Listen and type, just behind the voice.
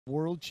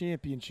World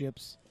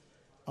Championships.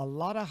 A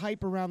lot of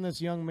hype around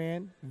this young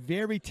man.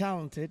 Very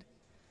talented.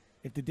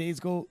 If the days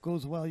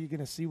goes well, you're going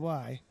to see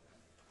why.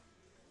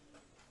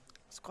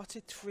 It's got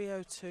a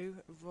 3:02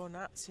 run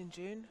at in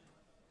June.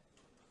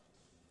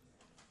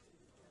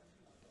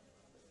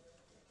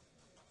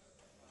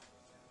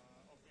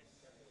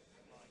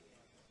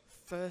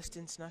 First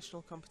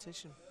international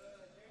competition.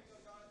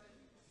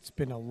 It's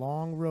been a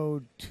long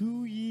road,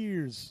 2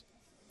 years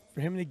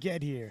for him to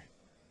get here.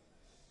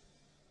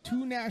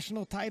 2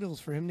 national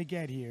titles for him to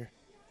get here.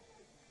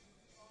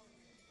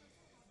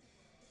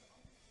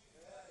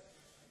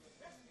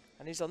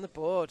 And he's on the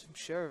board, I'm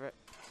sure of it.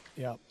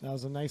 Yeah, that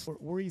was a nice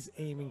where he's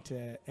aiming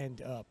to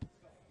end up.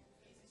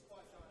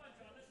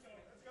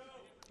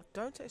 I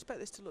don't expect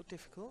this to look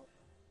difficult.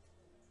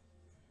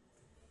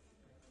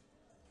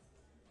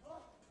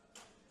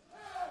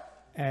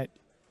 At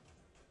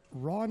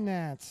Raw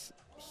Nats,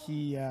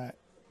 he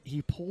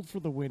pulled for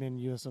the win,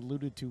 and you just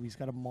alluded to, he's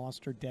got a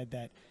monster dead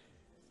that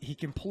he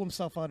can pull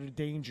himself out of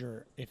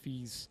danger if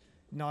he's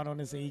not on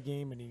his A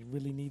game and he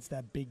really needs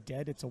that big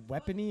dead. It's a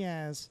weapon he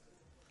has.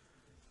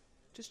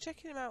 Just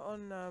checking him out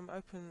on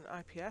Open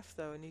IPF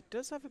though, and he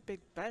does have a big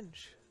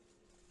bench.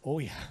 Oh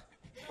yeah,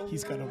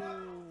 he's got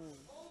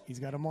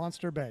a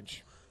monster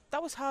bench.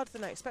 That was harder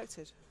than I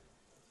expected.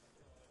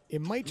 It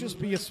might just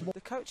be a small.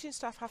 The coaching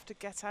staff have to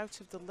get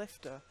out of the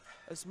lifter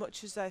as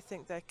much as they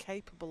think they're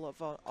capable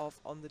of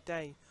on the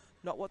day.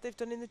 Not what they've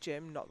done in the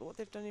gym, not what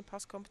they've done in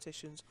past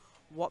competitions,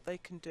 what they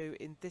can do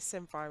in this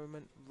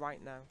environment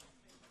right now.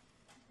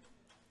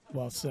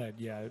 Well said,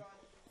 yeah.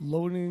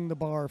 Loading the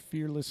bar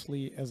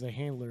fearlessly as a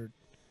handler,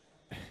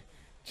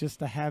 just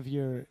to have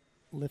your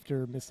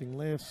lifter missing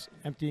lifts,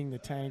 emptying the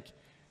tank,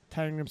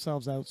 tiring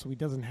themselves out so he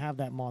doesn't have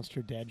that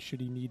monster dead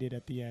should he need it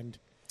at the end.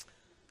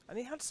 And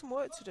he had some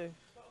work to do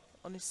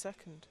on his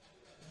second.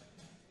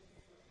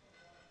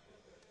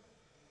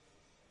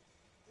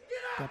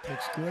 That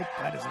looks good.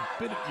 That is a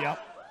bit of, yep.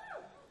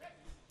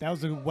 That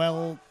was a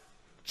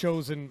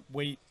well-chosen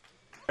weight.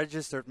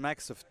 Registered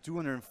max of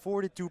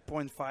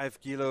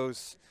 242.5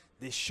 kilos.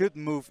 This should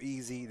move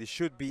easy. This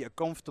should be a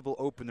comfortable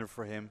opener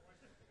for him.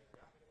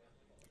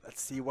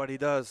 Let's see what he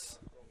does.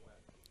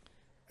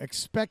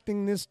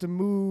 Expecting this to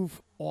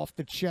move off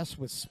the chest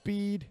with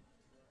speed.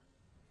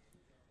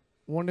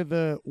 One of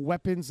the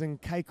weapons in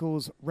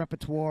Cayco's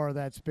repertoire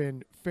that's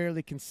been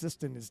fairly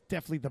consistent is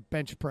definitely the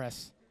bench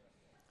press.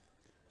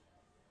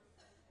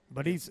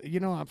 But he's, you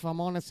know, if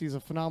I'm honest, he's a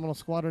phenomenal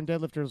squadron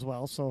deadlifter as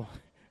well, so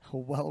a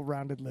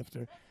well-rounded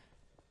lifter.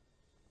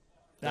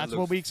 That's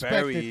what we expected.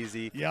 Very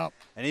easy. Yep.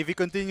 And if he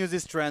continues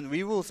this trend,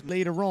 we will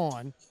later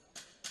on.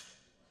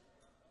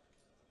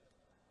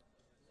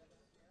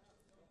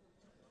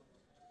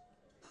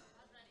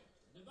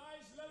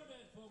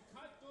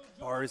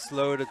 Bar is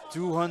loaded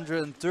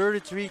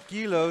 233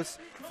 kilos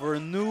for a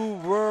new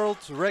world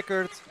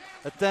record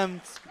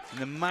attempt in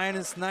the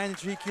minus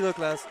 93 kilo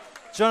class.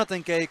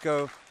 Jonathan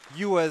Cayco,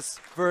 US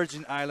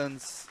Virgin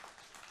Islands.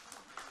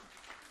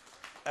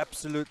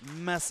 Absolute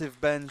massive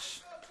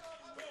bench.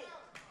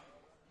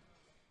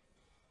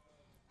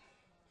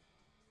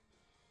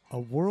 A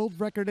world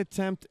record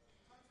attempt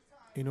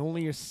in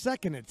only your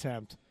second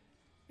attempt.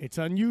 It's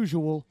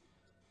unusual,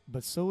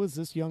 but so is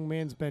this young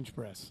man's bench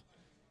press.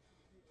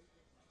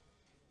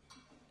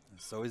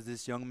 So is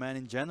this young man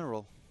in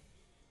general.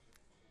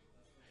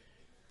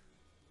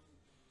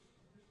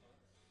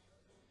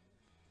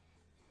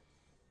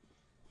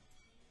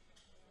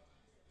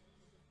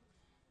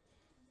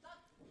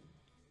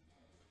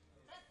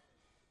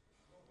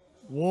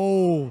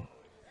 Whoa.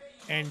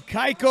 And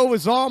Cayco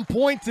is on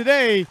point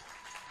today.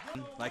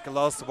 Like a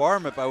last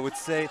warm-up, I would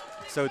say.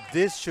 So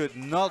this should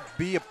not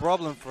be a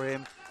problem for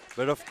him.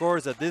 But of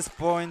course, at this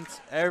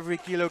point, every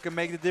kilo can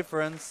make the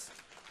difference.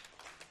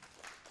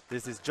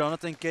 This is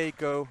Jonathan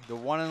Cayco, the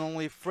one and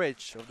only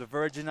fridge of the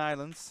Virgin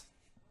Islands.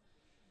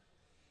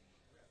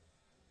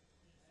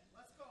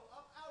 Let's go.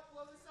 Up, out,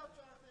 blow this up,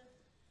 Jonathan.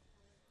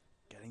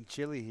 Getting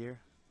chilly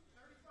here.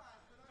 35,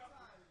 good on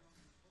time.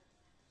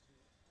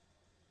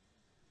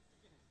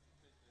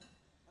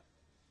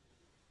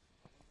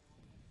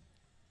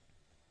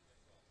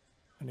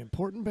 An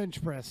important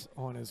bench press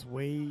on his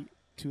way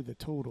to the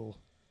total.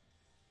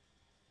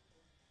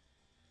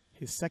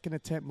 His second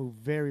attempt moved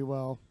very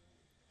well.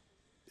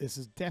 This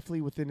is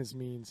definitely within his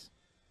means.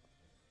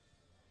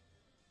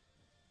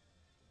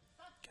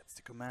 Gets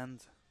the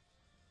command.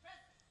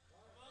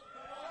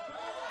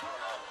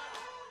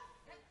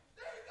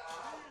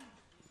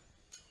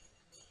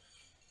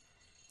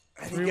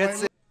 And he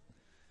gets it.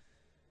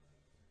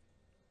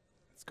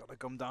 It's got to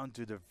come down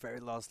to the very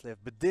last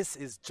lift. But this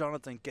is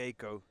Jonathan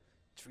Cayco,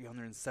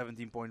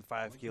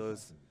 317.5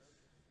 kilos.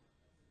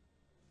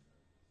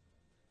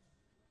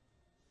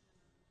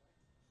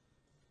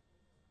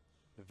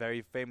 The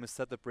very famous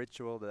setup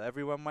ritual that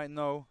everyone might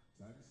know.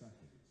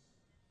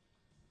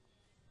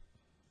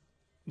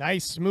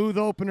 Nice smooth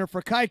opener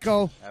for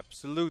Cayco.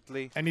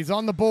 Absolutely. And he's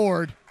on the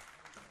board.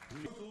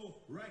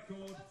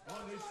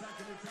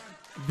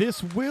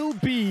 This will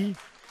be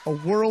a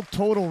world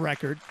total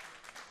record.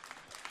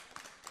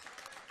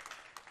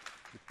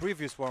 The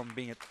previous one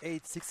being at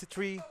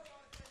 863.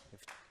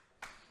 If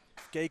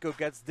Cayco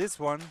gets this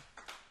one,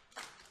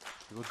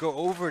 he will go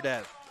over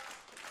that.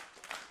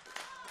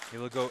 He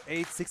will go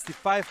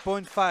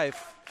 865.5.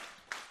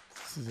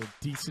 This is a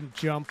decent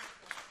jump,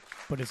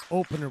 but his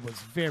opener was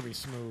very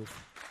smooth.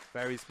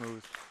 Very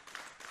smooth.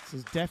 This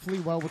is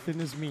definitely well within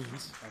his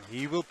means. And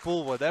he will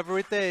pull whatever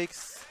it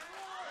takes.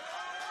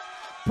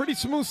 Pretty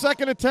smooth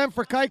second attempt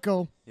for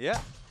Cayco. Yeah.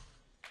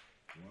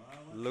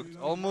 Looked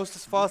almost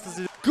as fast as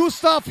it.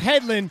 Gustav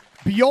Hedlund,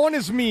 beyond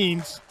his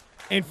means,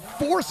 and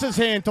force his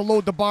hand to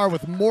load the bar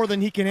with more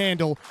than he can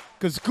handle,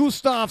 because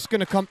Gustav's going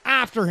to come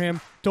after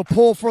him to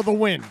pull for the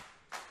win.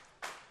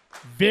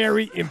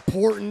 Very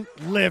important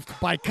lift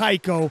by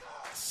Cayco.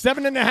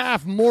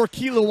 7.5 more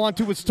kilo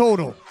onto his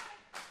total.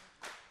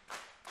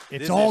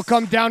 It's all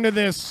come down to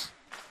this.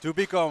 To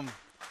become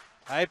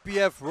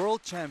IPF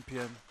world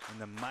champion in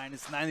the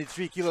minus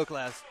 93 kilo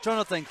class,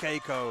 Jonathan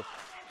Cayco,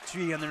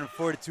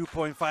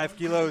 342.5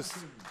 kilos.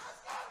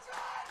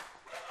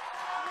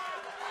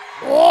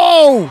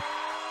 Whoa!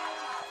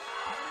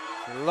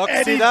 He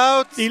locks it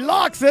out. He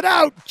locks it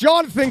out.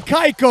 Jonathan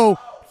Cayco,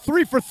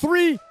 3 for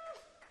 3.